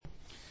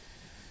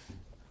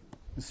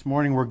This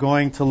morning we're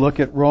going to look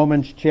at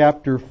Romans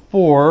chapter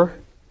 4,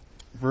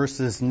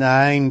 verses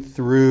 9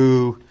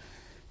 through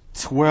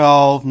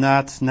 12,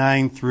 not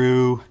 9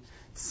 through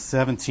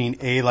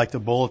 17a like the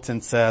bulletin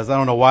says. I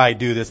don't know why I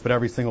do this, but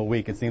every single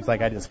week it seems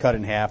like I just cut it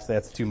in half, so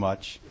that's too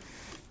much.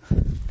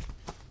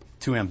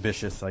 Too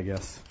ambitious, I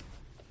guess.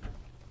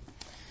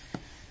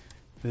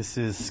 This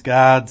is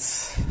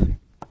God's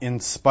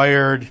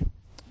inspired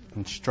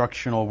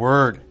instructional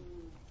word.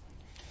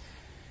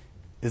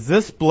 Is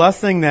this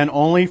blessing then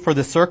only for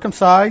the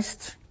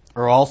circumcised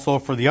or also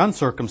for the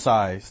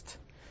uncircumcised?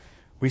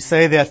 We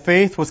say that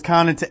faith was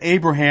counted to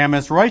Abraham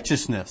as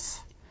righteousness.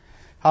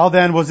 How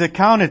then was it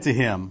counted to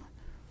him?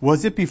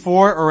 Was it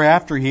before or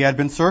after he had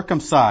been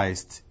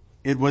circumcised?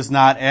 It was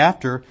not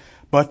after,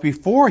 but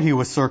before he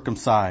was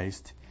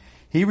circumcised.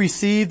 He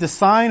received the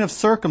sign of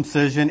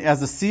circumcision as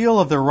a seal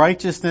of the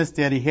righteousness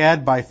that he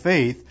had by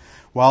faith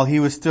while he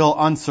was still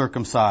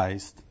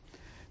uncircumcised.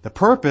 The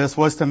purpose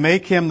was to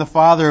make him the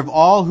father of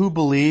all who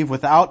believe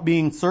without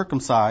being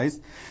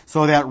circumcised,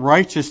 so that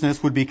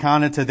righteousness would be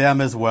counted to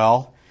them as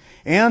well,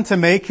 and to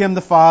make him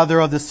the father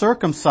of the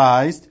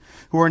circumcised,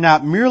 who are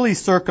not merely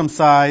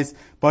circumcised,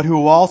 but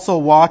who also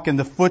walk in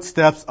the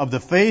footsteps of the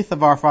faith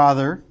of our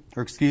father,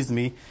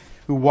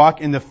 who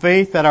walk in the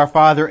faith that our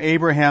father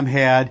Abraham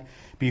had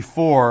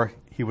before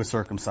he was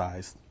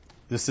circumcised.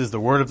 This is the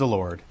word of the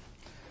Lord.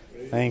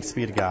 Thanks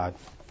be to God.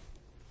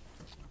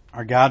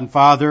 Our God and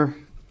Father,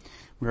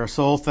 we are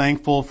so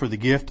thankful for the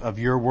gift of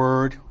your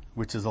word,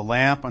 which is a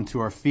lamp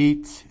unto our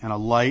feet and a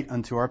light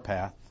unto our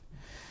path.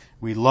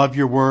 We love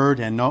your word,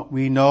 and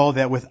we know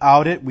that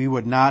without it we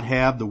would not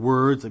have the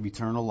words of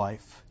eternal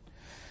life.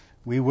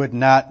 We would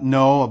not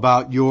know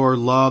about your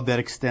love that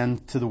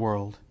extends to the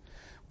world.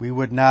 We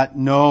would not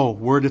know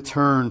where to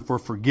turn for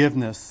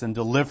forgiveness and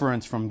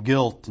deliverance from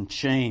guilt and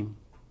shame.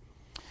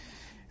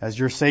 As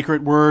your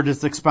sacred word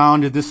is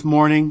expounded this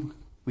morning,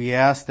 we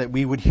ask that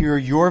we would hear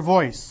your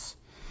voice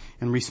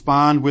and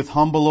respond with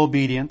humble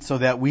obedience so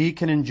that we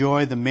can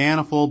enjoy the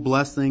manifold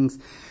blessings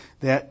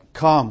that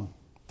come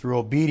through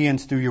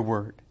obedience to your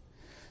word.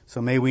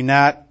 So may we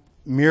not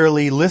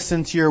merely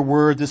listen to your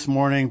word this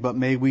morning, but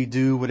may we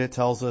do what it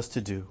tells us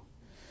to do.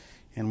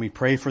 And we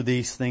pray for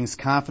these things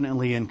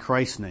confidently in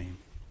Christ's name.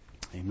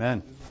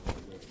 Amen.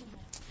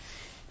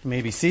 You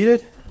may be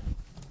seated.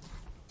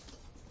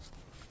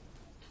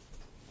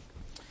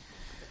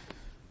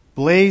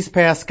 Blaise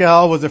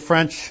Pascal was a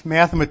French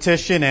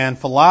mathematician and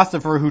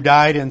philosopher who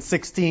died in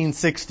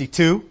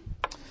 1662.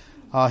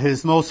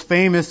 His most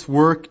famous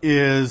work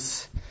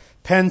is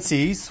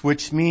Pensées,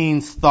 which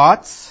means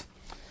thoughts.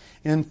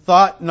 In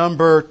thought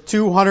number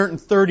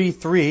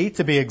 233,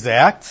 to be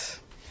exact,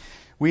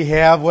 we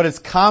have what is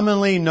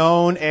commonly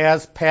known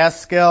as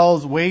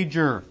Pascal's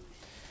wager.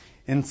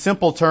 In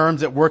simple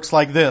terms, it works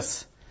like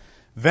this.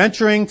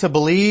 Venturing to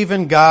believe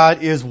in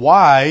God is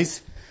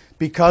wise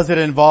because it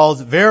involves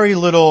very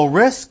little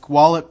risk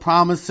while it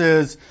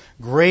promises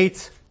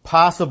great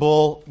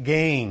possible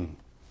gain.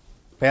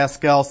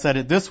 Pascal said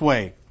it this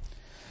way.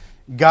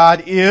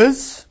 God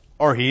is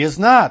or he is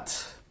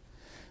not.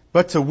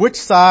 But to which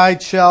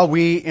side shall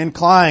we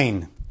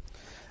incline?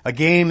 A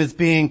game is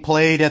being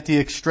played at the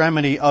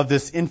extremity of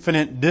this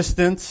infinite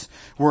distance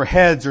where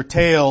heads or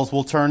tails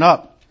will turn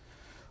up.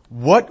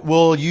 What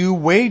will you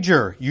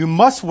wager? You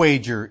must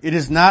wager. It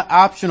is not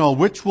optional.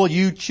 Which will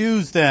you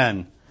choose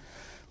then?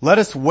 Let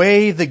us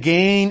weigh the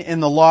gain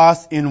and the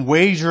loss in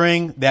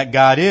wagering that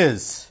God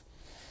is.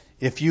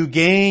 If you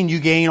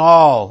gain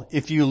all.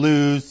 If you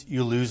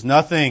lose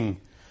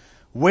nothing.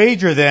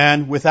 Wager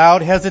then,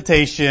 without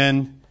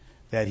hesitation,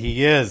 that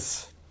he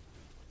is.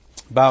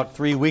 About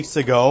 3 weeks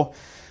ago,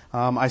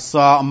 I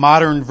saw a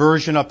modern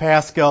version of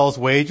Pascal's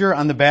wager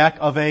on the back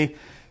of a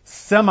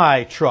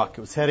semi-truck.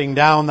 It was heading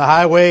down the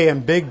highway in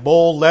big,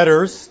 bold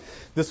letters.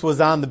 This was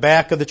on the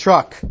back of the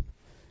truck.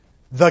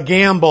 The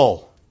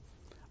gamble.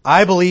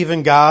 I believe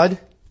in God,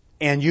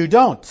 and you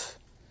don't.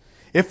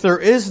 If there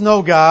is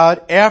no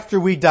God, after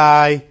we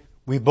die,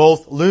 we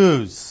both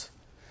lose.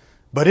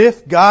 But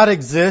if God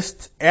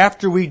exists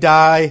after we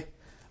die,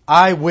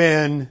 I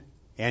win,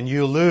 and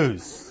you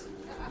lose.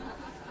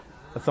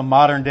 That's a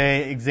modern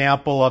day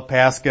example of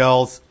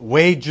Pascal's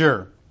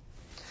wager.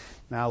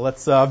 Now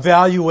let's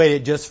evaluate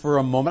it just for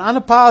a moment. On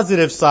the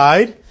positive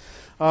side,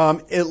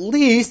 at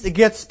least it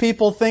gets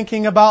people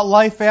thinking about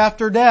life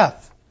after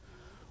death.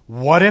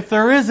 What if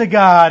there is a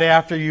God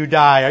after you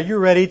die? Are you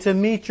ready to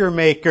meet your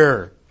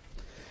Maker?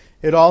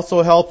 It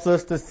also helps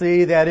us to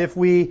see that if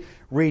we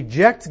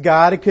reject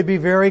God, it could be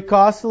very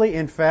costly.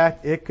 In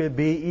fact, it could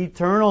be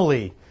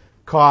eternally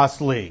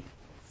costly.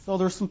 So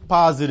there's some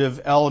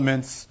positive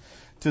elements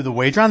to the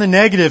wager. On the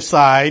negative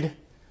side,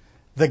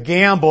 the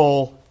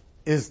gamble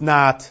is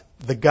not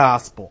the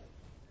gospel.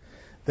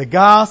 The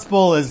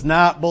gospel is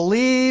not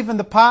believe in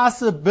the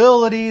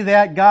possibility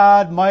that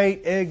God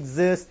might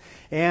exist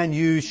and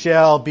you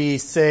shall be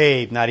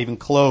saved. Not even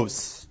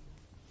close.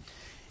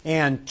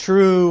 And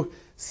true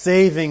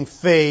saving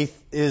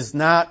faith is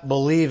not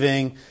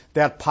believing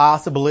that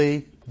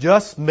possibly,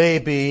 just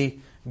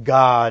maybe,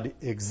 God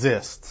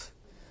exists.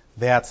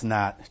 That's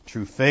not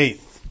true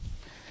faith.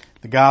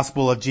 The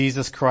gospel of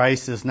Jesus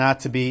Christ is not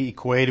to be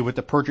equated with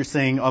the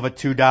purchasing of a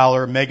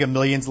 $2 Mega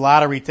Millions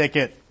lottery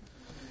ticket.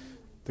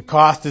 The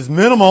cost is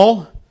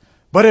minimal,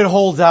 but it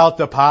holds out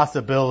the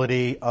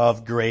possibility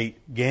of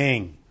great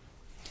gain.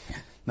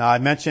 Now, I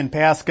mentioned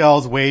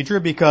Pascal's wager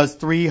because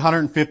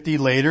 350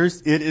 later,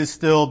 it is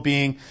still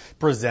being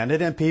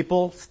presented and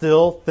people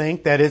still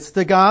think that it's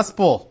the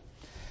gospel.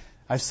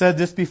 I've said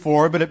this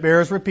before, but it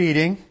bears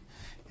repeating.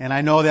 And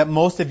I know that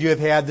most of you have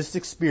had this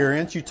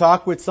experience. You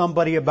talk with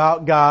somebody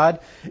about God,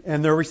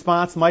 and their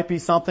response might be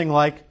something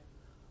like,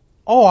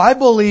 "Oh, I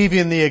believe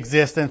in the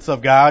existence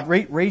of God."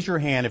 Raise your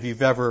hand if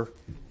you've ever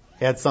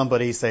had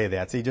somebody say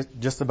that. See,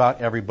 just about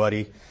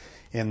everybody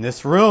in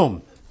this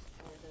room.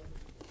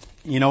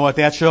 You know what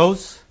that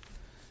shows?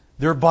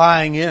 They're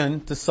buying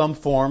into some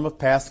form of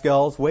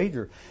Pascal's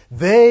wager.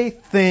 They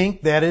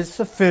think that is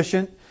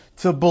sufficient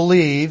to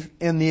believe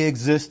in the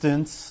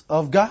existence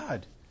of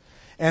God.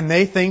 And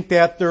they think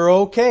that they're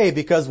okay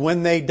because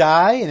when they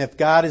die, and if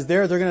God is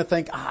there, they're going to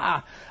think,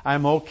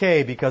 I'm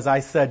okay because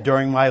I said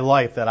during my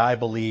life that I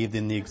believed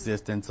in the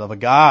existence of a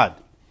God.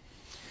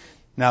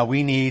 Now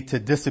we need to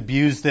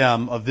disabuse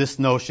them of this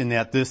notion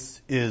that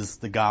this is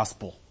the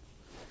gospel.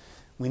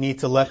 We need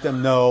to let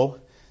them know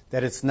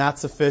that it's not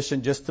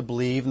sufficient just to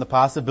believe in the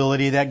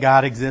possibility that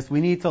God exists.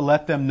 We need to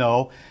let them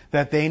know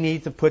that they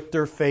need to put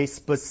their faith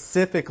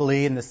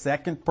specifically in the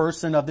second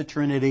person of the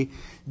Trinity,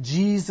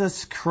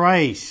 Jesus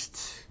Christ,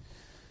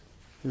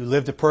 who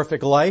lived a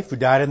perfect life, who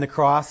died on the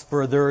cross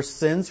for their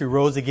sins, who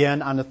rose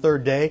again on the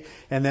third day,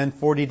 and then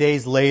 40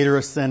 days later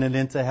ascended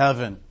into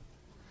heaven.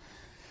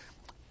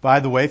 By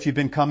the way, if you've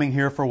been coming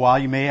here for a while,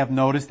 you may have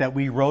noticed that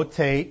we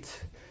rotate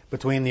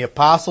between the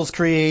Apostles'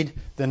 Creed,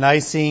 the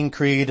Nicene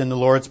Creed, and the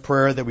Lord's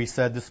Prayer that we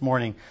said this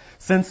morning.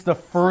 Since the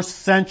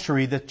first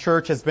century, the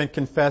church has been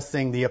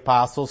confessing the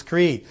Apostles'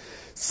 Creed.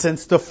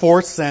 Since the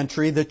 4th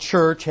century, the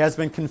church has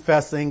been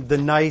confessing the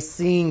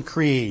Nicene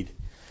Creed.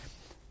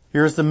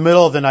 Here's the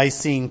middle of the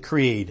Nicene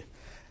Creed.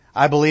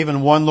 I believe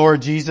in one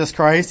Lord Jesus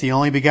Christ, the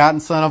only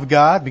begotten Son of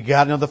God,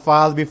 begotten of the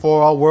Father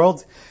before all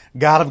worlds,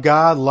 God of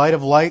God, light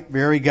of light,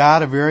 very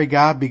God of very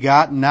God,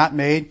 begotten, not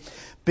made,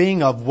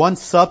 being of one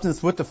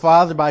substance with the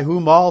Father, by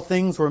whom all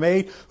things were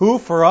made, who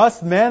for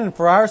us men and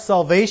for our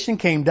salvation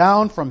came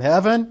down from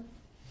heaven,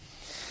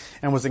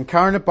 and was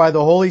incarnate by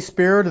the Holy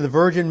Spirit of the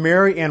Virgin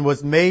Mary, and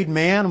was made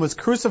man, and was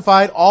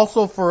crucified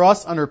also for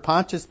us under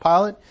Pontius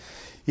Pilate.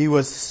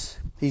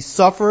 He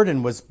suffered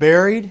and was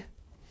buried.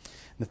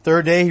 The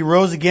third day he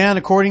rose again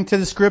according to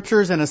the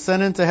Scriptures and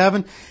ascended into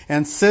heaven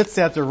and sits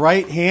at the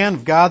right hand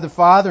of God the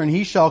Father, and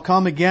he shall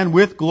come again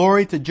with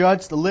glory to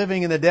judge the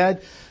living and the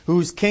dead,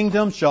 whose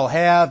kingdom shall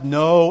have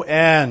no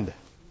end.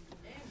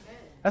 Amen.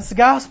 That's the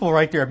gospel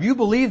right there. If you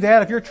believe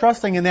that, if you're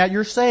trusting in that,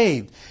 you're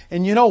saved.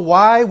 And you know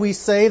why we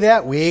say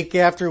that week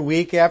after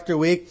week after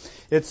week?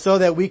 It's so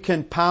that we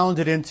can pound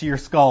it into your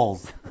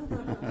skulls.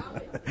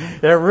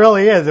 It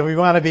really is, if we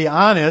want to be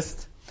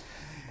honest.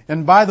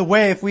 And by the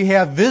way, if we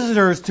have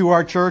visitors to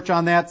our church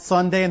on that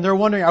Sunday and they're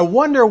wondering, I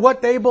wonder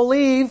what they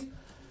believe,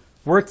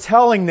 we're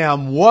telling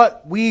them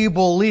what we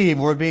believe.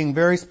 We're being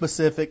very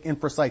specific and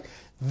precise.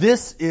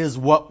 This is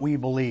what we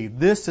believe.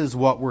 This is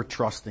what we're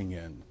trusting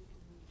in.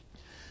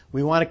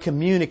 We want to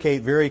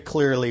communicate very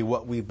clearly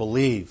what we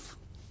believe.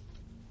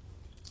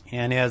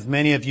 And as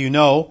many of you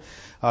know,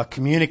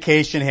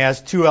 communication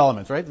has two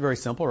elements, right? Very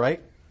simple,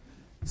 right?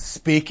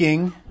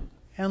 Speaking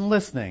and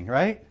listening,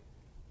 right?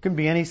 Couldn't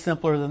be any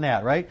simpler than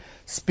that, right?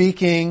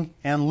 Speaking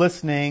and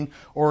listening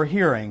or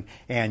hearing.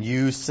 And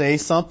you say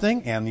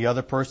something and the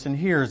other person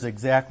hears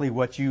exactly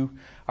what you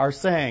are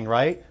saying,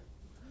 right?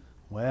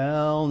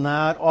 Well,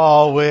 not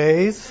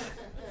always.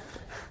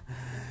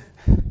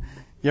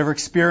 You ever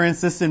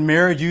experienced this in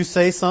marriage? You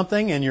say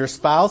something and your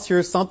spouse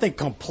hears something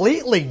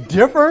completely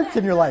different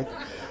and you're like,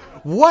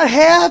 what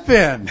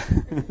happened?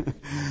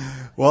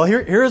 Well,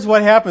 here's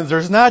what happens.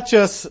 There's not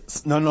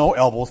just, no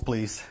elbows,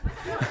 please.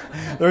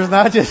 There's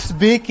not just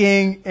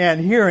speaking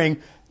and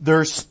hearing.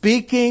 There's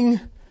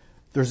speaking,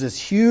 there's this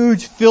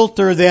huge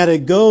filter that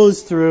it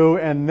goes through,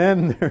 and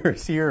then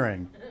there's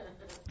hearing.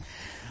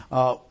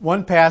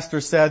 One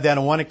pastor said that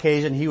on one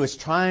occasion he was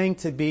trying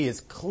to be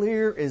as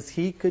clear as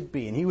he could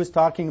be, and he was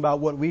talking about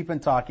what we've been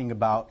talking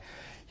about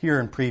here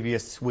in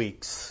previous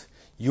weeks.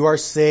 You are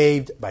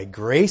saved by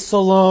grace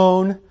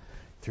alone,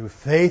 through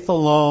faith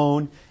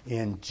alone,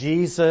 in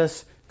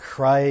Jesus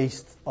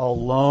Christ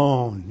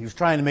alone. He was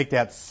trying to make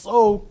that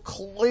so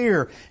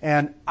clear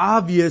and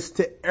obvious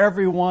to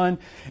everyone.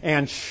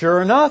 And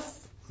sure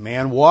enough,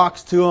 man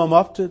walks to him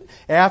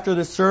after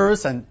the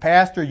service, and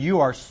Pastor, you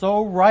are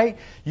so right.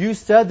 You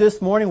said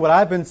this morning what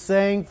I've been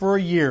saying for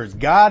years.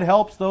 God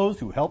helps those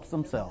who help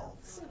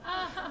themselves.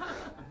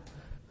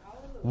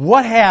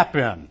 What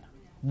happened?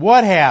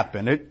 What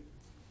happened?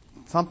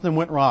 Something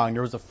went wrong.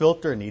 There was a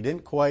filter, and he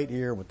didn't quite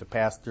hear what the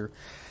pastor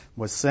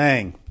was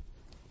saying.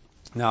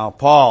 Now,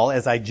 Paul,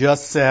 as I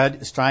just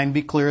said, is trying to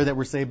be clear that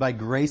we're saved by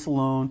grace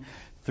alone,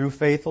 through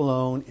faith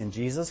alone in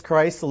Jesus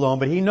Christ alone.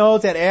 But he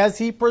knows that as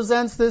he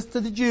presents this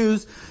to the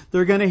Jews,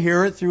 they're going to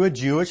hear it through a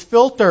Jewish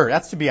filter.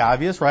 That's to be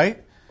obvious, right?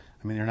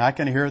 I mean, they're not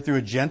going to hear it through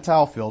a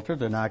Gentile filter.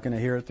 They're not going to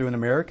hear it through an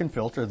American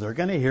filter. They're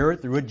going to hear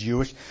it through a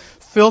Jewish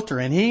filter.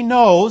 And he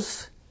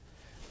knows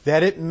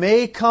that it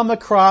may come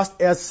across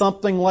as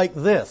something like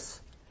this.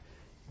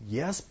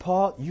 Yes,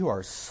 Paul, you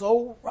are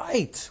so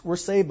right. We're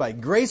saved by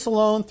grace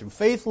alone, through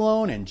faith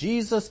alone, in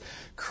Jesus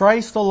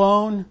Christ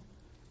alone.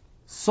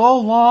 So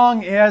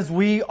long as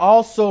we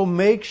also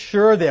make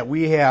sure that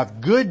we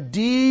have good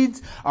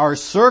deeds, are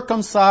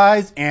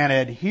circumcised, and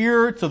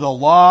adhere to the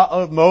law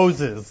of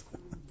Moses.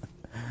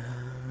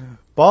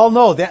 Paul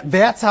knows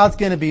that's how it's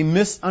going to be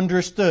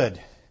misunderstood.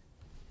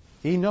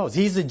 He knows.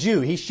 He's a Jew.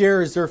 He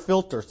shares their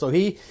filter. So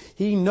he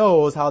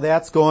knows how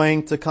that's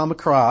going to come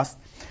across.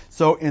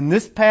 So in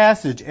this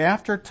passage,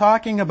 after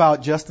talking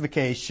about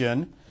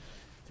justification,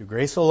 through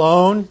grace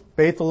alone,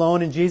 faith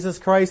alone, in Jesus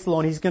Christ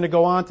alone, he's going to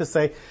go on to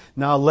say,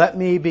 now let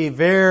me be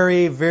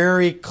very,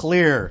 very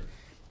clear.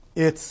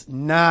 It's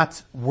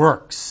not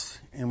works.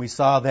 And we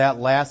saw that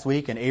last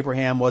week, and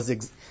Abraham was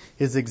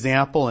his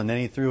example, and then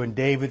he threw in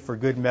David for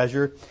good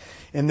measure.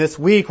 And this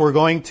week we're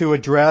going to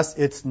address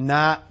it's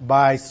not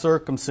by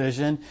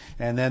circumcision,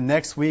 and then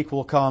next week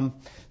we'll come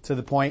to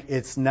the point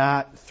it's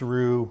not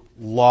through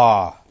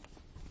law.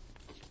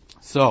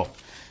 So,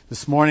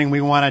 this morning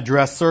we want to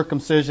address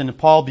circumcision, and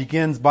Paul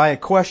begins by a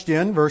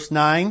question, verse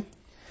 9.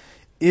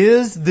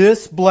 Is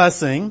this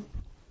blessing,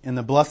 and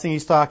the blessing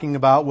he's talking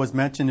about was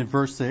mentioned in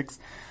verse 6,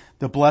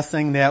 the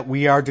blessing that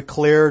we are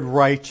declared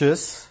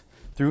righteous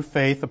through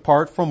faith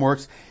apart from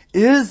works,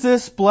 is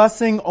this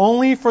blessing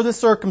only for the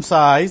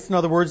circumcised, in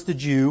other words, the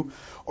Jew,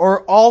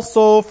 or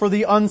also for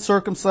the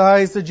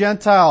uncircumcised, the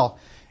Gentile?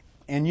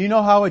 And you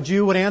know how a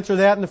Jew would answer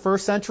that in the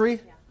first century?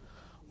 Yeah.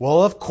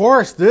 Well, of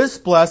course, this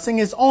blessing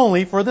is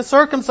only for the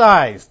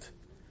circumcised.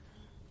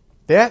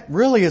 That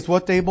really is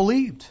what they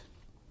believed.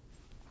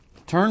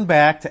 Turn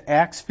back to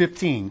Acts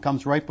 15.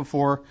 Comes right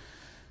before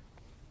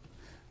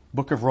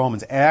book of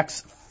Romans.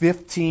 Acts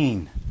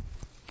 15.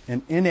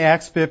 And in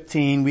Acts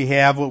 15, we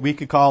have what we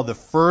could call the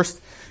first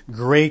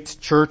great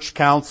church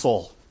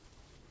council.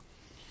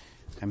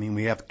 I mean,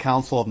 we have the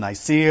Council of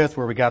Nicaea,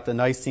 where we got the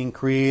Nicene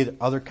Creed,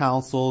 other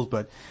councils,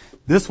 but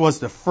this was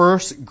the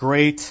first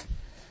great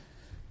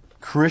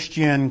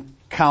Christian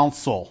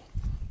council,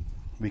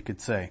 we could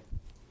say.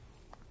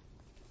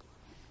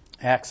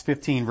 Acts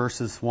 15,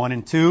 verses 1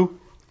 and 2.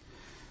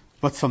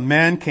 But some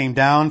men came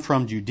down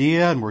from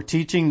Judea and were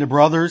teaching the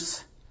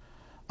brothers,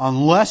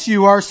 unless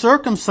you are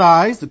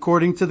circumcised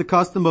according to the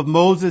custom of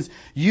Moses,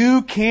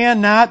 you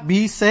cannot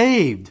be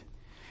saved.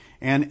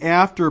 And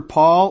after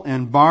Paul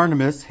and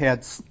Barnabas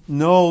had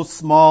no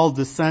small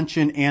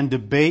dissension and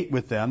debate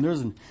with them,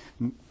 there's an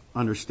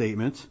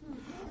understatement,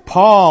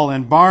 Paul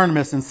and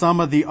Barnabas and some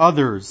of the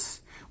others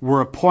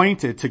were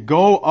appointed to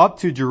go up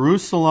to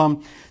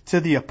Jerusalem to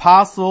the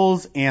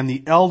apostles and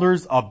the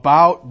elders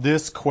about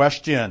this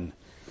question.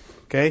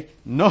 Okay?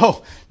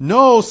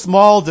 No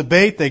small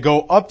debate. They go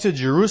up to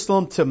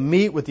Jerusalem to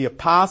meet with the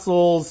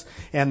apostles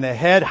and the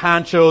head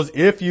honchos,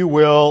 if you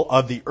will,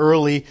 of the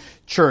early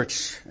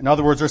church. In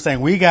other words, they're saying,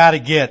 we got to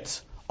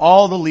get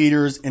all the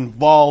leaders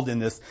involved in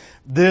this.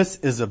 This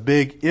is a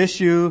big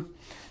issue.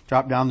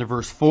 Drop down to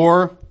verse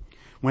 4.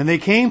 When they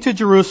came to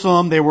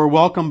Jerusalem, they were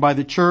welcomed by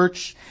the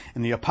church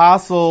and the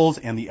apostles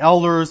and the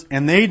elders,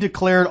 and they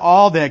declared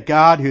all that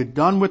God had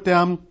done with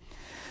them.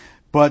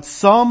 But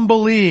some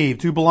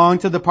believed, who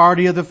belonged to the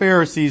party of the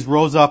Pharisees,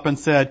 rose up and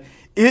said,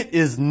 it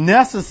is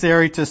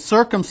necessary to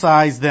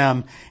circumcise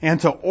them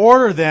and to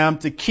order them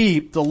to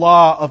keep the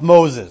law of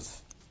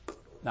Moses.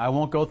 Now, I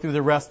won't go through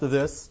the rest of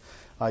this.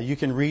 You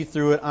can read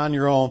through it on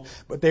your own.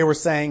 But they were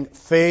saying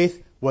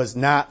faith was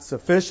not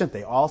sufficient.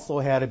 They also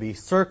had to be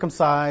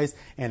circumcised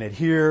and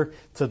adhere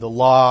to the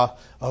law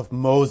of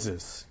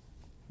Moses.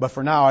 But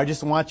for now, I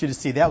just want you to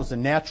see that was a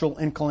natural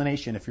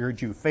inclination. If you're a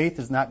Jew, faith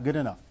is not good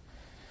enough.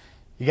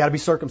 You got to be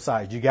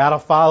circumcised. You got to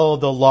follow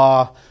the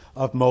law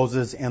of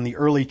Moses. And the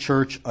early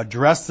church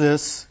addressed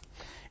this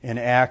in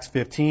Acts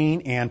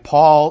 15. And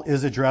Paul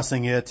is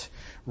addressing it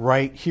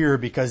right here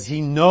because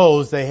he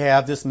knows they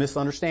have this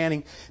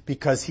misunderstanding,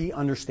 because he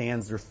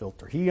understands their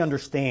filter. He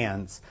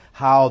understands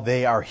how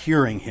they are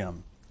hearing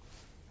him.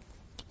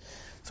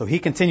 So he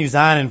continues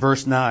on in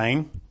verse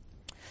 9.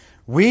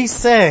 We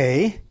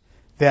say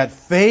that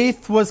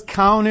faith was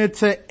counted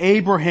to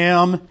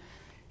Abraham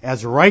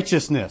as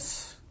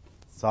righteousness.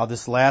 Saw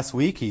this last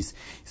week. He's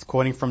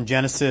quoting from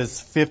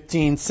Genesis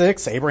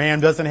 15:6.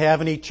 Abraham doesn't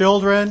have any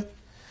children.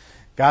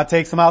 God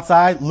takes him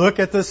outside. Look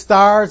at the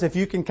stars. If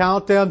you can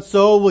count them,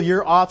 so will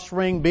your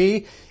offspring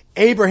be.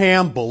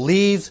 Abraham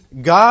believes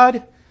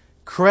God,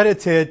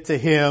 credited to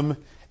him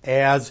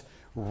as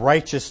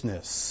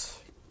righteousness.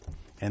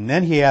 And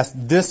then he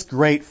asked this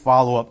great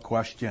follow-up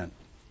question.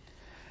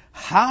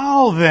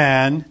 How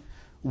then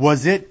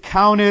was it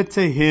counted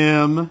to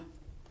him?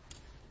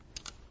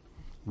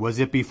 Was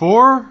it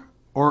before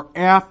or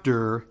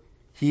after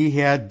he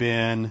had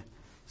been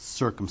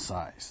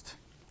circumcised?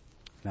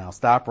 Now,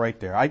 stop right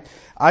there.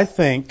 I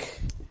think,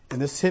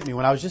 and this hit me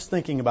when I was just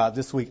thinking about it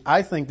this week,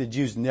 I think the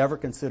Jews never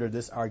considered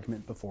this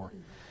argument before.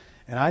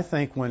 And I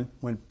think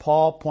when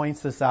Paul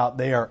points this out,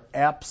 they are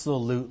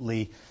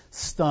absolutely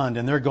stunned.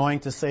 And they're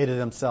going to say to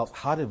themselves,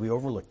 how did we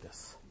overlook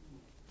this?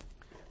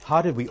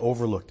 How did we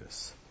overlook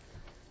this?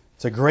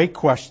 It's a great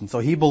question. So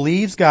he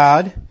believes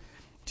God,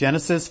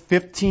 Genesis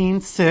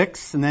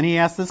 15:6, and then he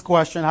asks this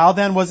question, how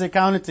then was it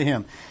counted to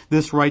him?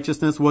 This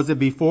righteousness, was it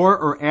before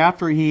or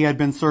after he had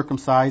been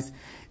circumcised?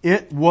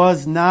 It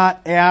was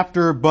not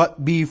after,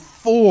 but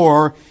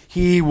before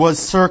he was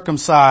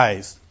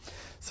circumcised.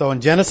 So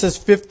in Genesis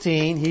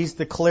 15, he's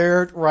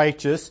declared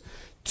righteous.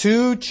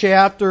 2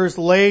 chapters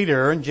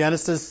later, in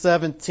Genesis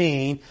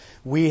 17,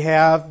 we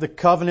have the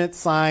covenant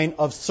sign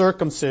of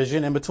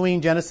circumcision. And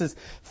between Genesis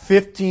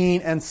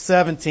 15 and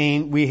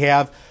 17, we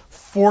have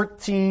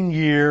 14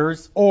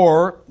 years,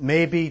 or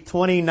maybe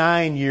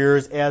 29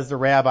 years, as the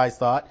rabbis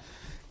thought.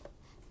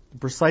 The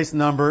precise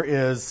number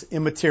is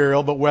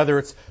immaterial, but whether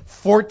it's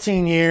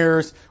 14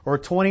 years or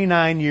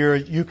 29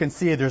 years, you can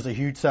see there's a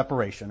huge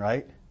separation,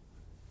 right?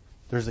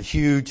 There's a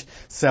huge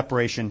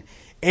separation.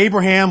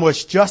 Abraham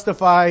was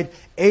justified.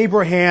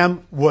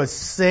 Abraham was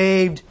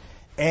saved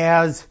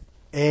as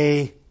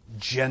a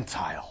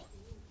Gentile.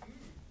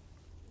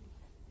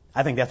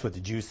 I think that's what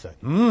the Jews said.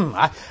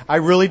 I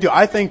really do.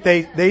 I think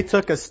they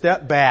took a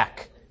step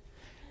back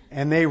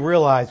and they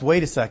realized,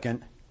 wait a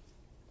second,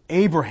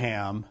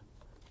 Abraham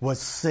was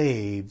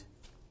saved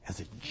as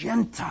a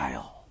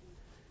Gentile.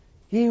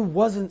 He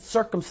wasn't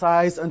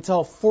circumcised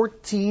until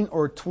 14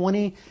 or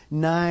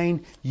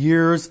 29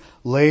 years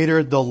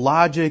later. The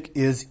logic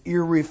is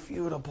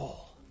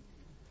irrefutable.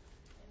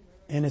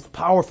 And it's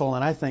powerful.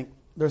 And I think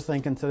they're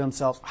thinking to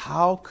themselves,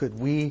 how could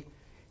we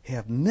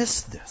have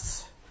missed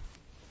this?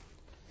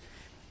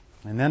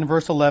 And then in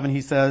verse 11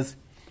 he says,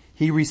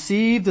 he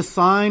received the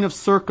sign of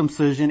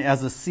circumcision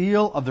as a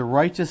seal of the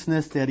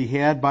righteousness that he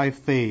had by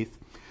faith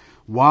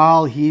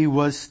while he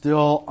was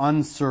still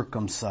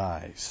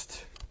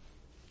uncircumcised.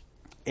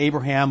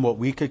 Abraham, what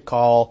we could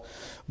call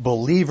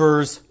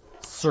believer's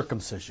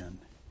circumcision.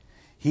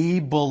 He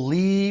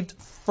believed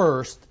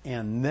first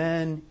and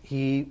then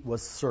he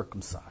was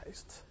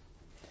circumcised.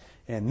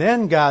 And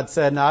then God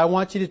said, now I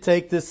want you to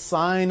take this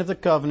sign of the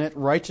covenant,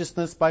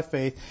 righteousness by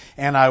faith,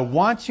 and I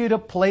want you to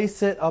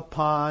place it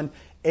upon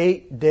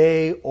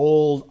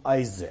 8-day-old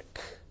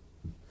Isaac.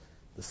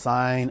 The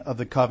sign of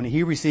the covenant.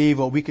 He received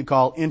what we could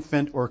call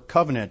infant or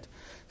covenant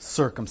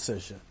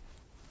circumcision.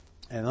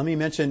 And let me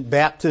mention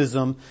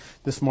baptism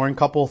this morning. A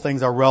couple of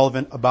things are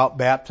relevant about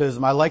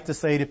baptism. I like to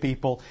say to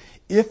people,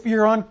 if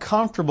you're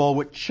uncomfortable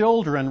with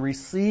children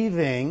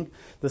receiving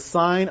the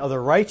sign of the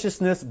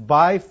righteousness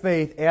by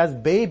faith as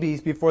babies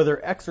before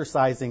they're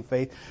exercising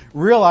faith,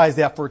 realize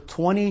that for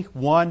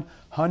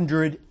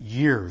 2,100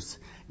 years,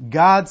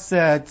 God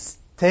said,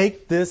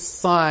 take this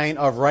sign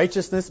of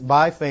righteousness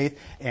by faith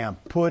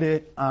and put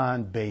it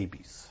on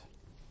babies.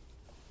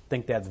 I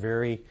think that's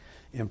very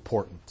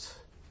important.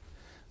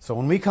 So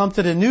when we come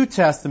to the New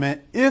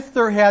Testament, if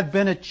there had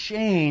been a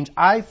change,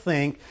 I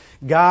think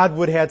God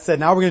would have said,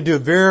 now we're going to do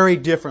it very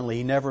differently.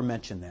 He never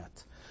mentioned that.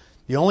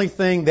 The only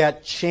thing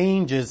that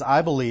changes,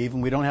 I believe,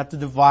 and we don't have to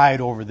divide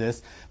over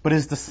this, but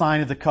is the sign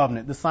of the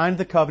covenant. The sign of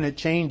the covenant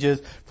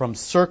changes from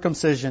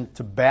circumcision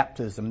to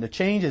baptism. The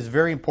change is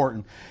very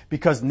important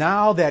because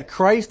now that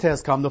Christ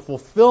has come, the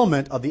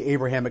fulfillment of the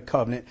Abrahamic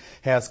covenant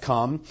has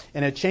come,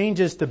 and it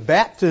changes to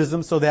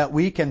baptism so that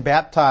we can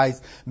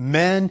baptize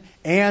men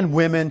and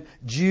women,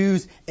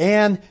 Jews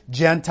and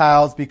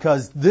Gentiles,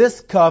 because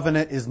this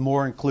covenant is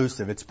more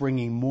inclusive. It's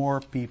bringing more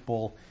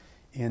people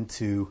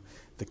into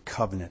the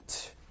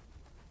covenant.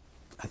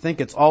 I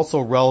think it's also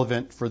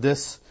relevant for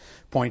this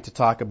point to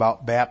talk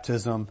about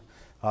baptism.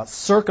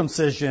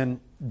 Circumcision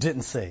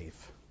didn't save.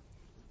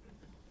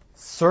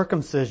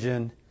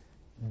 Circumcision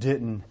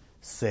didn't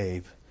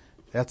save.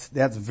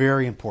 That's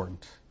very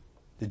important.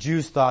 The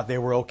Jews thought they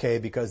were okay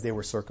because they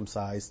were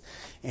circumcised.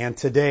 And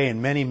today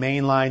in many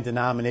mainline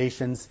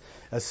denominations,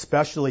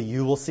 especially,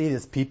 you will see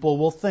this, people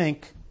will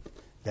think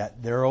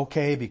that they're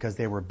okay because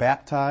they were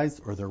baptized,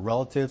 or their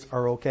relatives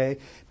are okay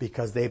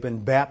because they've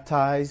been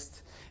baptized.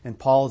 And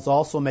Paul is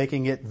also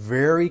making it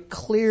very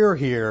clear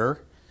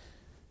here,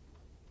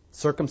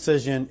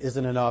 circumcision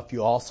isn't enough.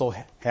 You also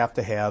have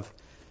to have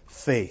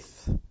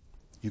faith.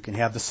 You can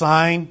have the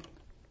sign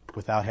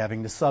without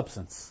having the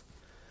substance.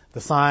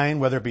 The sign,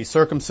 whether it be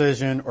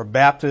circumcision or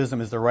baptism,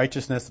 is the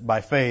righteousness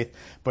by faith,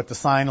 but the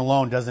sign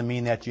alone doesn't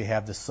mean that you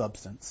have the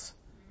substance.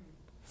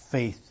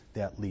 Faith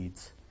that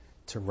leads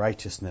to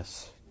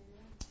righteousness.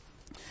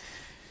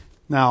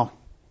 Now,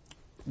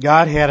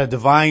 God had a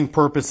divine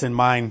purpose in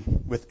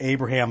mind with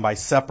Abraham by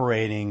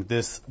separating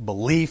this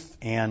belief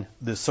and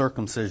the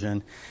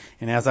circumcision.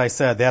 And as I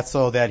said, that's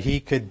so that he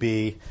could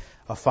be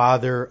a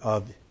father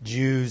of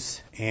Jews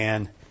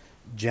and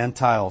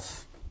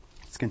Gentiles.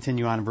 Let's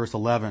continue on in verse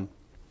 11.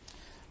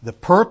 The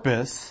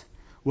purpose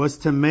was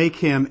to make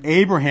him,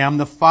 Abraham,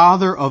 the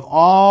father of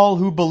all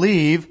who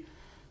believe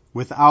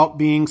without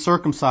being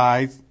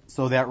circumcised,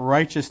 so that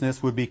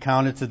righteousness would be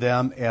counted to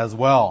them as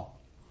well.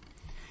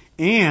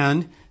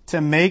 And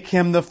to make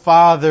him the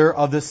father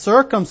of the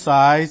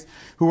circumcised,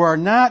 who are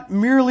not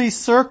merely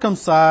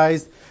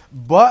circumcised,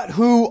 but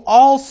who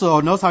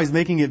also, notice how he's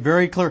making it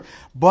very clear,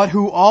 but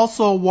who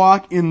also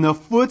walk in the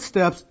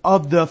footsteps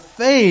of the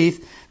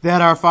faith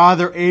that our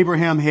father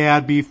Abraham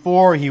had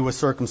before he was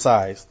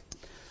circumcised.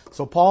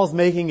 So Paul's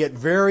making it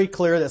very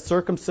clear that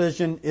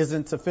circumcision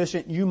isn't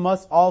sufficient. You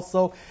must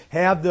also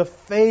have the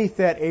faith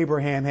that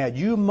Abraham had.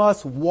 You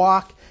must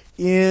walk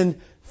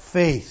in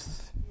faith.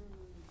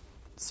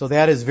 So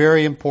that is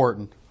very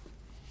important.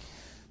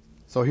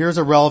 So here's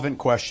a relevant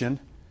question.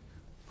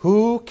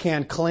 Who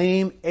can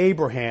claim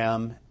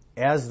Abraham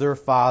as their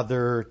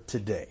father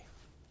today?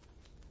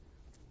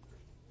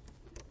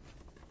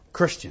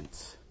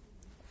 Christians.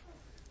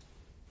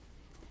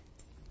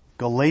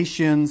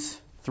 Galatians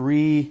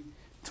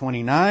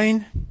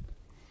 3:29.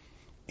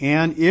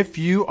 And if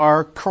you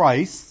are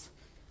Christ,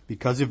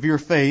 because of your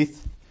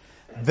faith,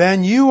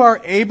 then you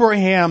are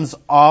Abraham's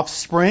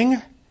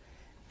offspring,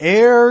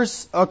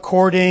 heirs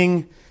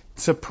according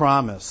to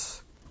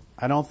promise.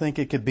 I don't think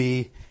it could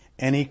be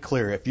any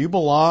clearer. If you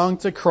belong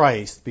to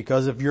Christ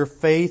because of your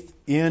faith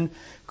in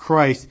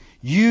Christ,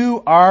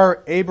 you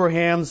are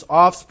Abraham's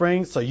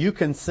offspring. So you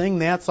can sing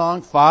that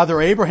song,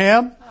 Father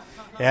Abraham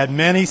had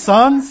many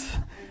sons.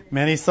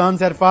 Many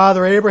sons had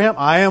Father Abraham.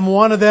 I am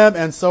one of them,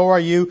 and so are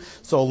you.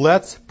 So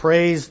let's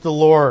praise the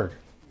Lord.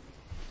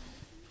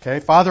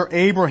 Okay, Father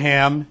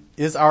Abraham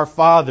is our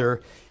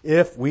father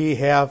if we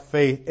have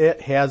faith.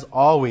 It has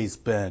always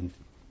been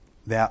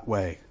that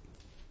way.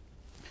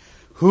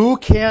 Who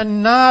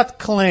cannot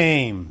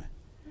claim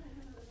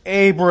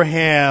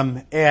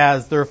Abraham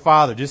as their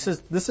father? This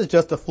is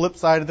just the flip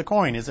side of the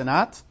coin, is it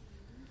not?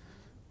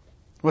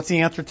 What's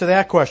the answer to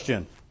that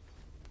question?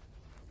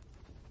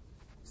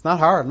 It's not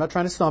hard. I'm not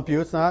trying to stump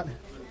you. It's not.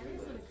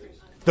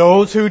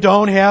 Those who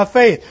don't have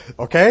faith.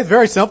 Okay, it's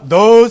very simple.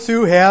 Those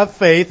who have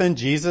faith in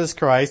Jesus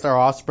Christ are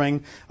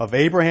offspring of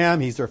Abraham.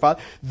 He's their father.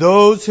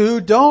 Those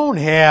who don't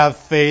have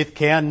faith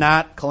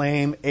cannot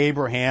claim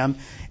Abraham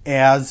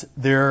as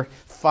their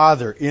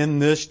father in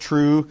this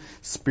true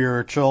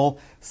spiritual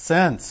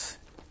sense.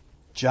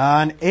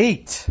 John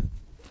 8.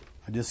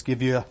 I'll just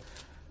give you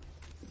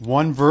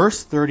one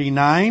verse,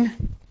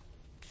 39.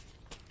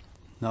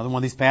 Another one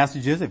of these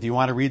passages. If you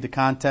want to read the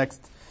context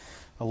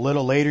a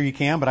little later, you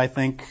can, but I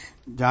think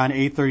John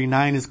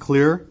 8:39 is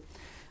clear.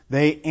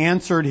 They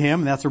answered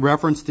him, that's a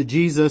reference to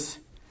Jesus,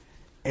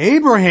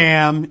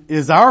 Abraham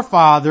is our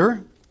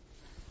father.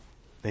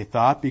 They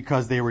thought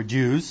because they were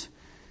Jews.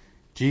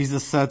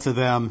 Jesus said to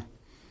them,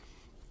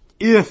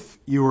 if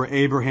you were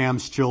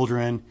Abraham's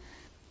children,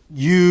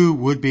 you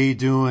would be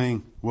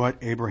doing what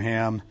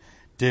Abraham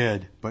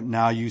did. But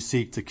now you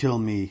seek to kill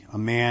me, a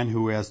man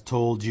who has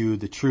told you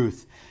the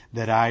truth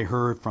that I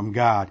heard from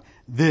God.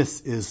 This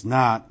is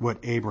not what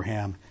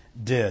Abraham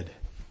did.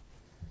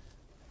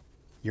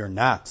 You're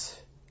not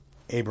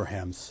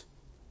Abraham's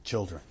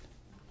children.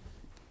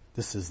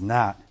 This is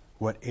not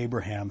what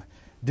Abraham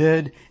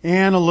did.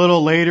 And a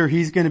little later,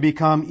 he's going to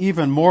become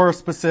even more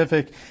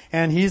specific,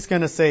 and he's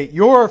going to say,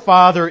 your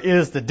father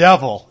is the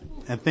devil,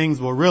 and things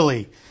will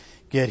really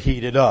get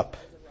heated up.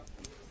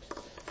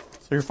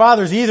 So your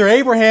father's either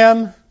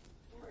Abraham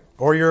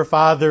or your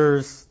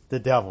father's the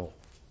devil.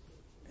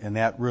 And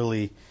that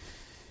really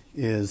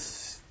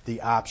is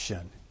the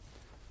option.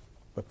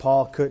 But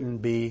Paul couldn't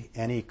be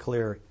any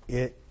clearer.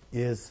 It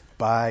is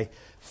by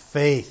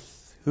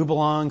faith. Who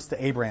belongs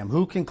to Abraham?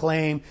 Who can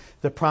claim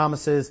the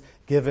promises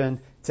given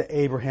to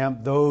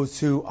Abraham? Those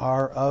who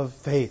are of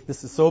faith.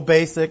 This is so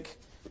basic,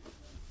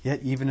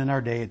 yet even in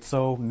our day it's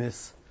so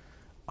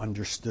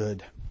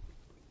misunderstood.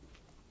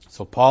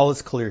 So Paul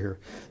is clear here.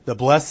 The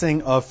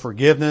blessing of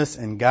forgiveness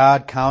and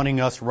God counting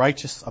us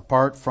righteous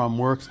apart from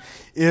works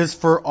is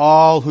for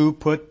all who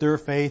put their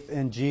faith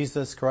in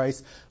Jesus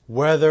Christ,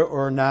 whether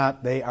or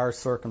not they are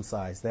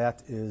circumcised.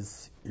 That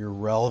is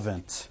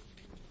irrelevant.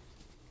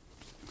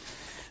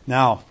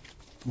 Now,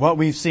 what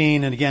we've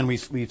seen, and again,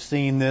 we've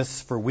seen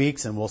this for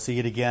weeks, and we'll see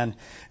it again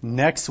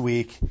next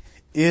week,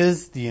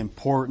 is the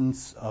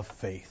importance of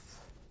faith.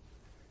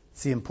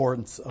 It's the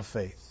importance of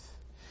faith.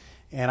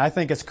 And I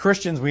think as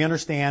Christians, we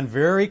understand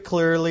very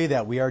clearly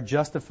that we are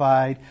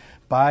justified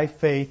by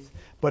faith,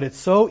 but it's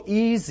so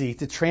easy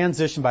to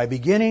transition by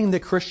beginning the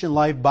Christian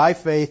life by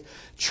faith,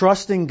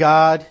 trusting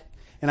God.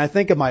 And I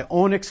think of my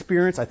own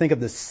experience. I think of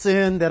the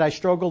sin that I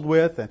struggled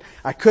with and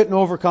I couldn't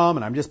overcome,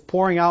 and I'm just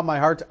pouring out my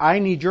heart. I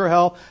need your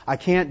help. I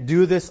can't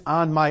do this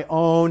on my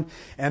own.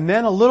 And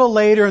then a little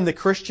later in the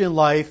Christian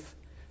life,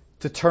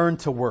 to turn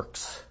to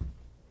works.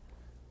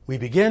 We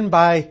begin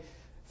by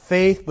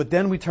faith, but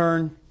then we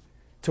turn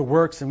to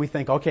works and we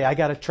think, okay, I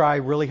got to try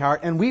really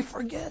hard. And we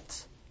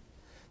forget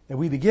that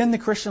we begin the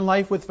Christian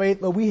life with faith,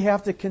 but we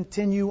have to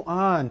continue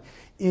on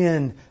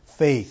in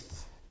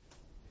faith.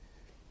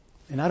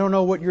 And I don't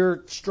know what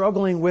you're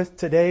struggling with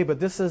today, but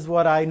this is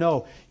what I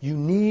know. You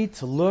need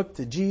to look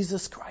to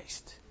Jesus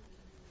Christ.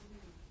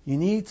 You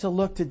need to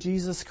look to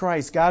Jesus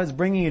Christ. God is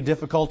bringing a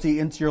difficulty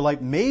into your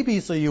life, maybe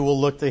so you will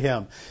look to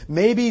Him.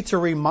 Maybe to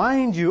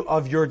remind you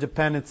of your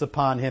dependence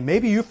upon Him.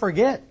 Maybe you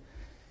forget.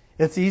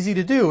 It's easy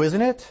to do,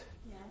 isn't it?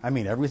 Yeah. I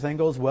mean, everything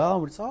goes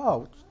well. It's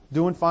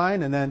doing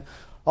fine. And then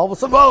all of a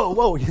sudden,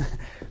 whoa.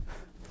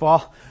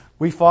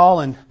 We fall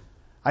and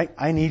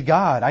I need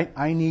God.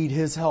 I need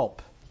His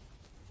help.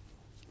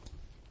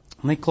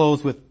 Let me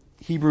close with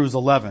Hebrews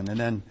 11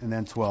 and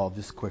then 12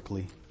 just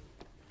quickly.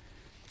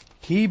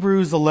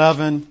 Hebrews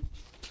 11.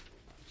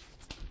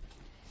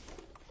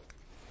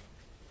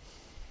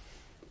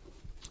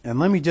 And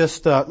let me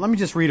just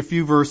read a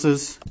few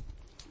verses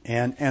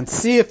and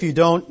see if you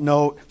don't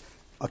note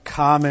a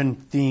common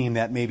theme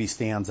that maybe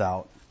stands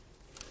out.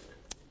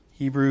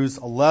 Hebrews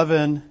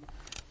 11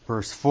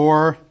 verse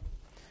 4.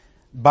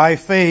 By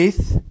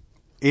faith,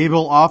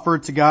 Abel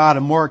offered to God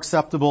a more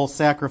acceptable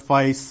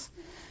sacrifice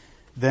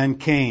than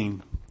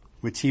Cain,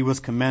 which he was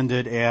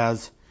commended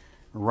as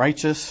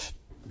righteous.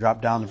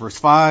 Drop down to verse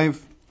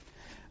 5.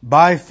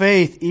 By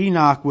faith,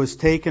 Enoch was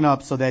taken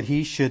up so that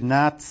he should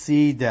not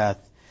see death,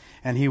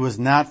 and he was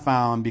not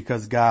found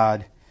because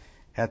God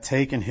had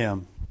taken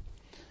him.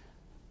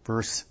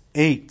 Verse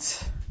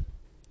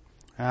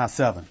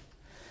 7.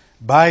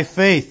 By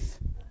faith,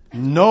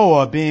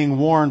 Noah, being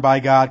warned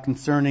by God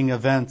concerning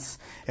events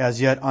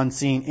as yet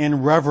unseen,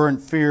 in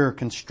reverent fear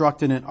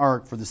constructed an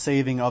ark for the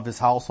saving of his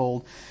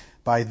household.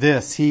 By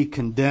this he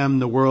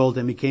condemned the world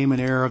and became an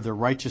heir of the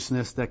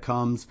righteousness that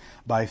comes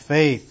by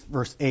faith.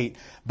 Verse 8.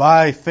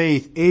 By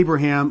faith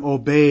Abraham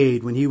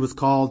obeyed when he was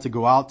called to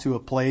go out to a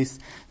place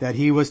that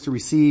he was to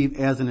receive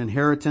as an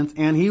inheritance,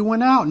 and he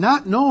went out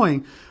not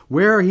knowing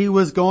where he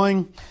was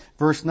going.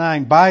 Verse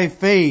 9. By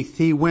faith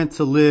he went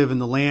to live in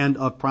the land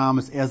of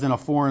promise as in a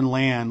foreign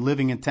land,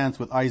 living in tents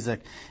with Isaac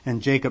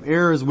and Jacob,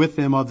 heirs with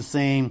him of the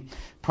same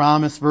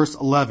promise. Verse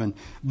 11.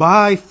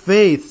 By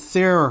faith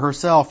Sarah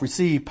herself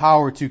received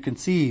power to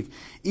conceive,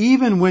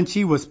 even when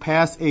she was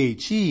past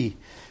age. She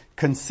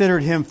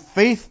considered him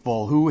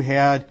faithful who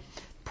had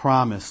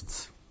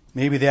promised.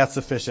 Maybe that's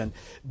sufficient.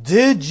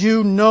 Did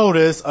you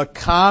notice a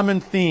common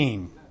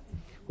theme?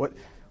 What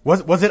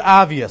was it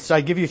obvious? Should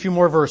I give you a few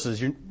more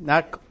verses? You're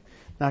not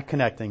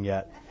connecting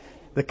yet.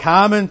 The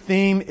common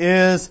theme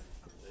is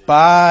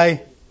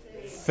by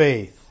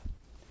faith.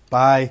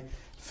 By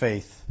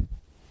faith.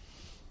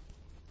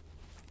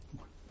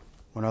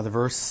 One other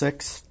verse,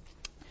 6.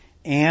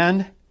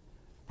 And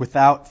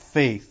without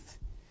faith,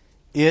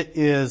 it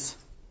is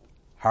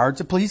hard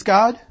to please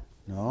God?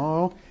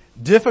 No.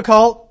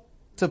 Difficult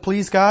to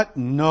please God?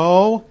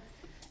 No.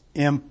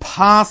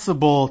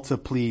 Impossible to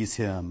please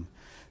Him.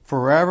 For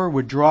whoever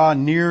would draw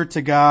near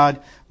to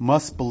God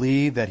must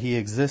believe that He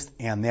exists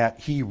and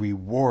that He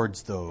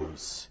rewards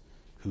those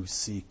who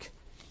seek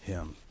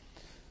Him.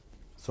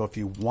 So if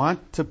you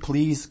want to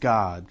please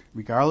God,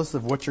 regardless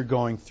of what you're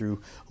going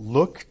through,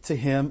 look to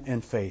Him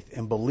in faith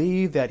and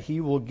believe that He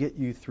will get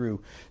you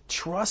through.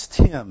 Trust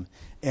Him,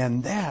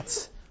 and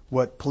that's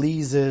what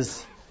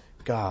pleases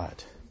God.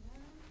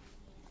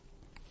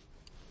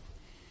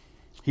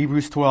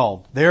 Hebrews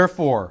 12.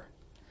 Therefore,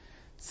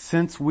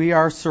 since we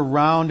are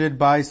surrounded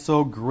by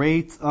so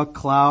great a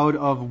cloud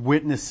of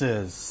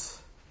witnesses,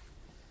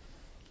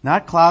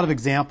 not cloud of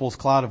examples,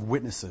 cloud of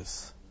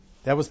witnesses.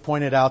 That was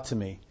pointed out to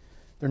me.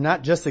 They're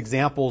not just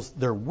examples,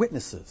 they're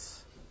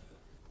witnesses.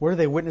 What are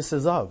they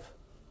witnesses of?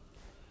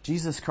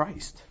 Jesus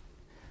Christ.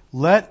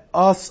 Let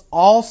us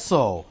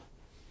also,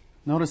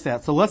 notice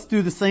that. So let's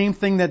do the same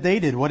thing that they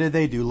did. What did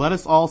they do? Let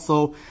us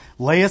also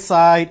lay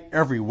aside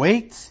every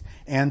weight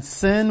and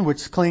sin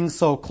which clings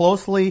so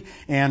closely,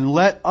 and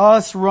let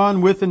us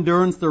run with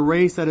endurance the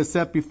race that is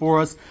set before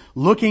us,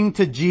 looking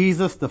to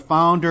Jesus, the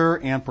founder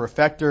and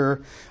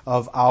perfecter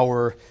of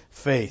our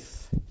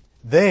faith.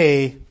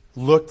 They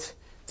looked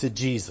to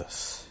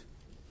Jesus.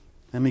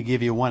 Let me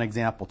give you one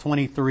example.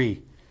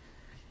 23.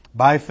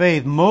 By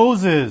faith,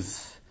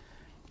 Moses,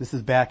 this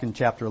is back in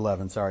chapter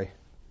 11, sorry.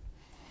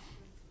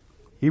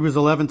 Hebrews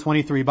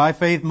 11:23. By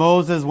faith,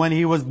 Moses, when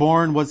he was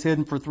born, was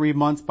hidden for 3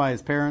 months by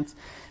his parents,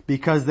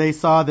 because they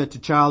saw that the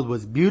child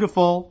was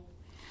beautiful,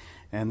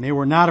 and they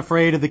were not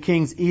afraid of the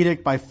king's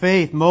edict. By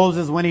faith,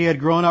 Moses, when he had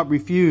grown up,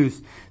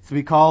 refused to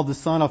be called the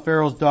son of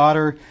Pharaoh's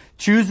daughter,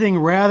 choosing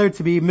rather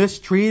to be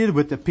mistreated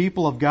with the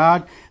people of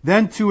God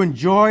than to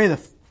enjoy the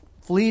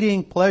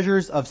fleeting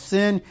pleasures of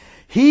sin.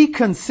 He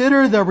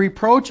considered the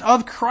reproach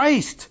of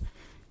Christ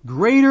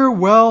greater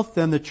wealth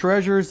than the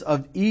treasures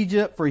of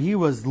Egypt, for he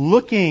was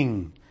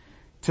looking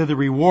to the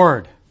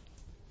reward.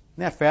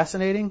 Isn't that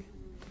fascinating?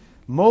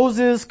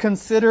 Moses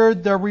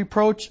considered the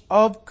reproach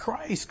of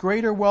Christ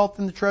greater wealth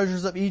than the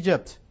treasures of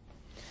Egypt.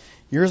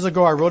 Years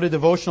ago, I wrote a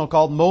devotional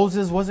called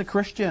Moses Was a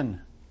Christian.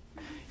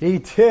 He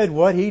did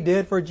what he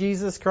did for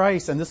Jesus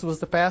Christ. And this was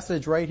the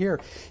passage right here.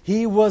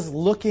 He was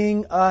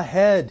looking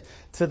ahead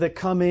to the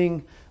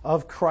coming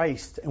of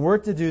Christ. And we're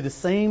to do the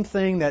same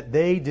thing that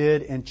they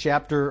did in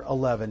chapter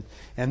 11.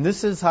 And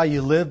this is how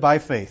you live by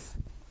faith.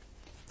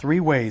 3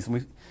 ways.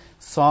 We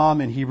saw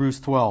them in Hebrews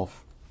 12.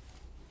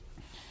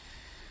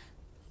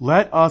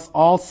 Let us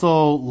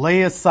also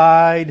lay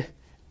aside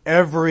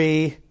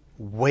every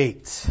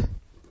weight.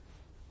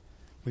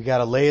 We got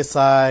to lay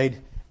aside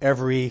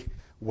every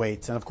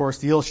weight. And of course,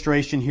 the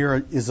illustration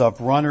here is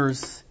of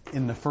runners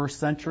in the first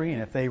century.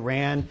 And if they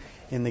ran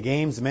in the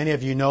games, many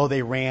of you know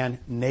they ran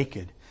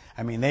naked.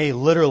 I mean, they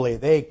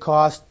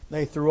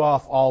threw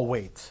off all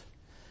weight,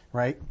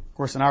 right? Of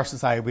course, in our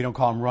society, we don't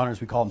call them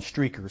runners, we call them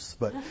streakers.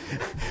 But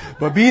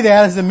be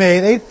that as it may,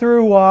 they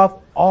threw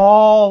off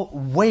all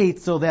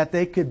weight so that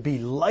they could be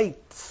light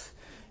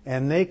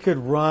and they could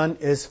run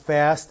as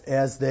fast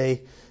as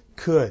they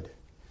could.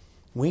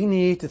 We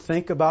need to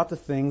think about the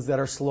things that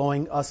are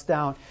slowing us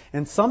down.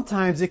 And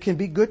sometimes it can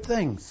be good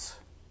things.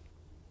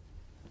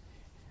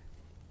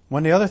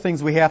 One of the other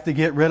things we have to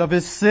get rid of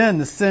is sin,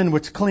 the sin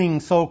which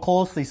clings so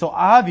closely. So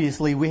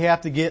obviously we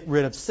have to get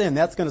rid of sin.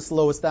 That's going to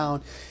slow us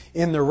down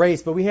in the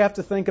race. But we have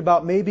to think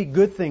about maybe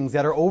good things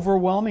that are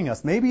overwhelming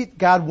us. Maybe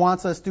God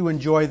wants us to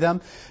enjoy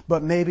them,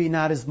 but maybe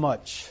not as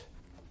much.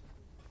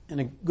 And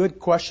a good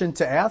question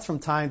to ask from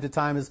time to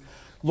time is,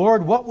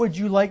 Lord, what would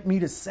you like me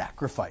to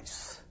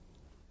sacrifice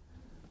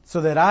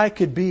so that I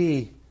could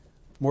be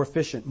more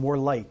efficient, more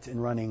light in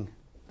running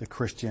the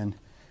Christian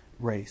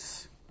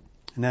race?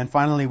 And then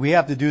finally, we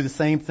have to do the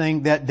same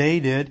thing that they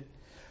did,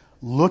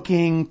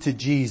 looking to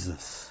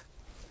Jesus.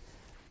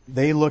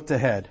 They looked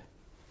ahead.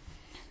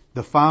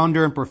 The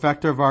founder and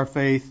perfecter of our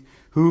faith,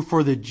 who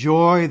for the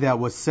joy that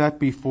was set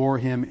before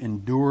him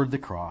endured the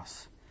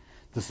cross,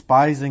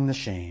 despising the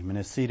shame, and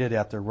is seated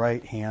at the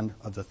right hand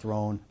of the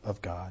throne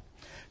of God.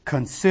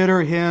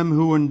 Consider him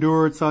who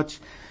endured such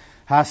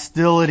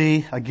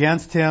hostility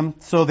against him,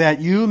 so that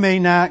you may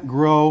not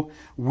grow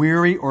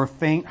weary or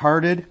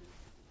faint-hearted.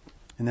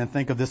 And then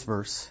think of this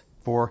verse.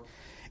 For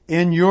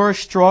in your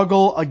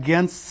struggle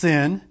against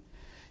sin,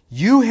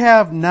 you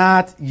have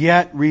not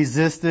yet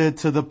resisted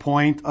to the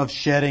point of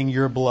shedding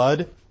your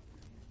blood.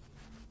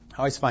 I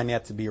always find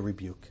that to be a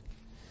rebuke.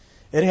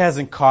 It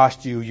hasn't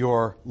cost you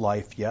your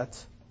life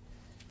yet.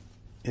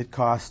 It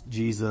cost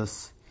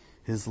Jesus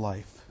his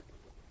life.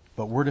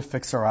 But we're to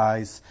fix our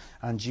eyes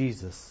on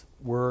Jesus.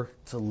 We're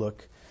to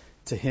look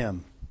to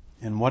him.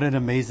 And what an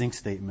amazing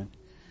statement.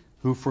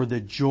 Who for the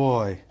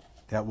joy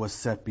that was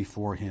set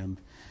before him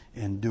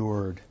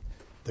endured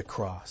the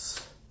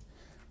cross.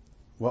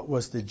 What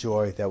was the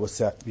joy that was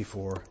set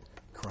before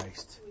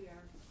Christ?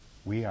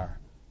 We are.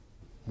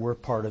 We're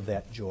part of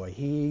that joy.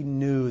 He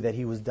knew that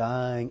he was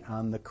dying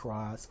on the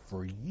cross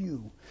for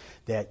you,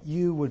 that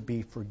you would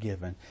be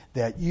forgiven,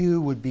 that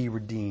you would be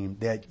redeemed,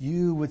 that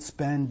you would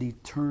spend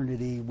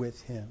eternity with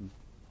him.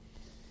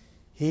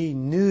 He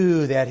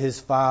knew that his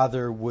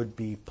Father would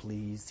be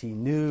pleased. He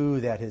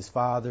knew that his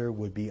Father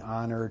would be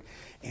honored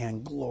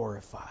and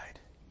glorified.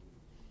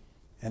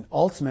 And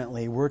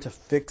ultimately, we're to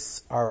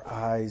fix our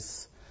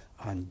eyes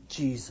on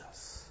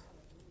Jesus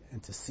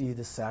and to see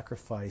the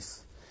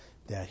sacrifice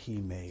that he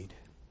made.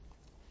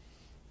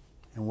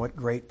 And what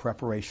great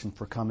preparation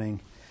for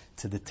coming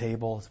to the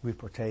table as we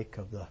partake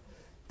of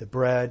the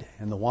bread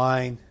and the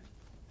wine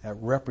that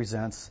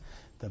represents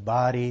the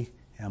body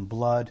and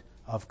blood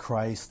of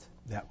Christ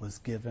that was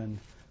given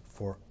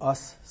for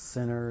us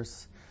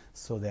sinners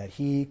so that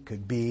he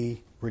could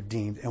be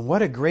redeemed. And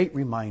what a great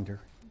reminder.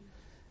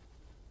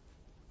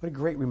 What a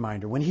great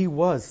reminder. When he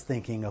was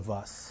thinking of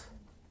us,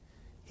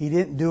 he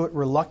didn't do it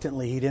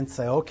reluctantly. He didn't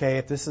say, okay,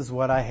 if this is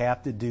what I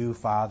have to do,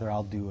 Father,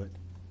 I'll do it.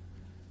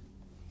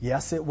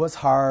 Yes, it was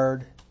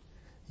hard.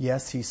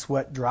 Yes, he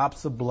sweat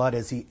drops of blood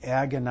as he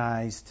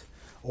agonized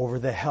over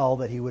the hell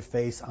that he would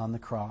face on the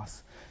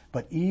cross.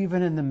 But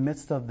even in the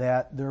midst of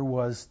that, there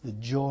was the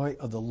joy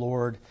of the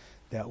Lord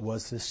that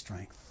was his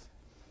strength.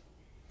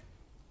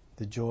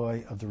 The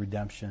joy of the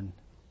redemption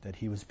that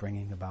he was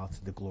bringing about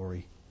to the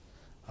glory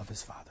of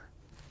his Father.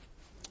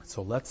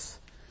 So let's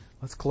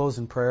close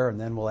in prayer, and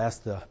then we'll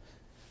ask the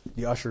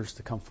ushers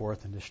to come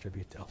forth and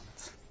distribute the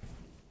elements.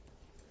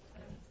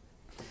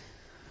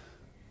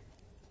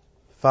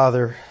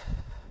 Father,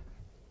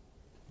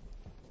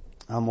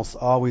 almost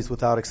always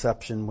without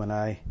exception, when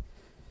I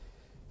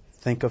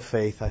think of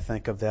faith, I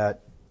think of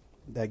that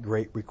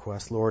great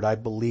request. Lord, I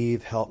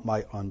believe, help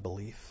my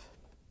unbelief.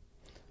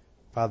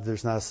 Father,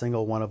 there's not a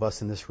single one of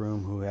us in this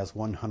room who has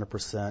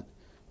 100%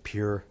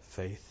 pure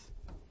faith.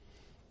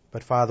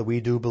 But Father, we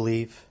do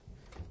believe.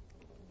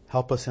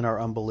 Help us in our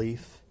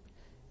unbelief.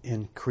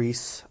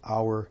 Increase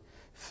our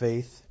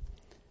faith.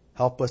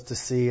 Help us to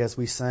see, as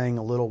we sang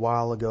a little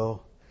while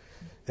ago,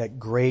 that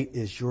great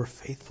is your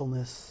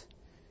faithfulness.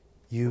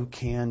 You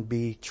can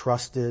be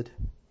trusted.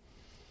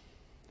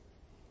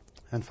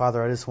 And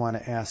Father, I just want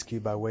to ask you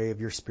by way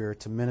of your Spirit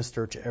to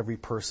minister to every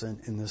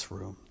person in this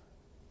room.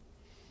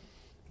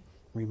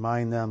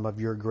 Remind them of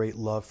your great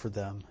love for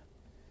them,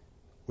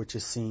 which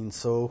is seen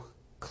so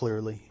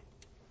clearly,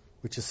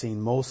 which is seen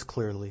most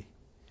clearly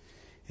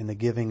in the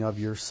giving of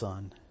your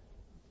Son,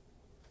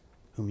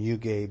 whom you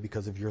gave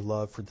because of your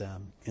love for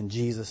them, and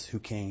Jesus, who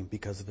came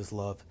because of his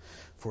love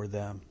for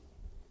them.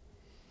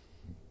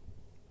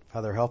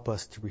 Father, help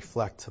us to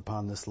reflect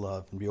upon this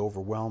love and be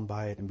overwhelmed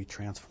by it and be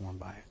transformed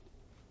by it.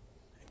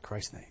 In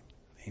Christ's name,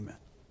 amen.